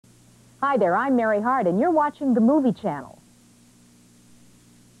Hi there, I'm Mary Hart, and you're watching the Movie Channel.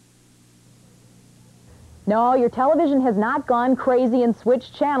 No, your television has not gone crazy and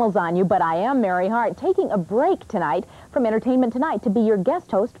switched channels on you, but I am Mary Hart, taking a break tonight from Entertainment Tonight to be your guest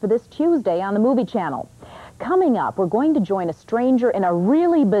host for this Tuesday on the Movie Channel. Coming up, we're going to join a stranger in a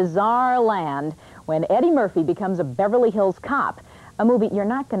really bizarre land when Eddie Murphy becomes a Beverly Hills Cop, a movie you're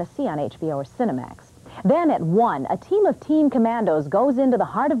not going to see on HBO or Cinemax. Then at 1, a team of teen commandos goes into the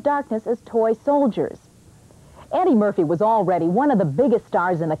heart of darkness as toy soldiers. Eddie Murphy was already one of the biggest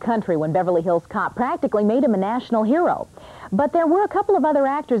stars in the country when Beverly Hills Cop practically made him a national hero. But there were a couple of other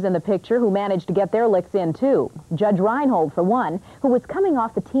actors in the picture who managed to get their licks in, too. Judge Reinhold, for one, who was coming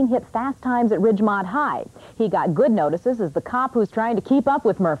off the teen hit Fast Times at Ridgemont High. He got good notices as the cop who's trying to keep up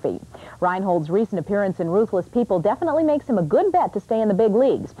with Murphy. Reinhold's recent appearance in Ruthless People definitely makes him a good bet to stay in the big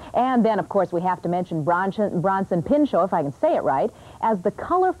leagues. And then, of course, we have to mention Bronson Pinchot, if I can say it right, as the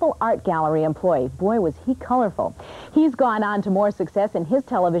colorful art gallery employee. Boy, was he colorful. He's gone on to more success in his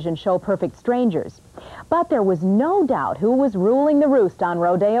television show Perfect Strangers. But there was no doubt who was ruling the roost on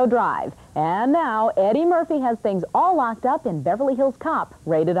Rodeo Drive. And now Eddie Murphy has things all locked up in Beverly Hills Cop,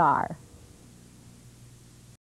 rated R.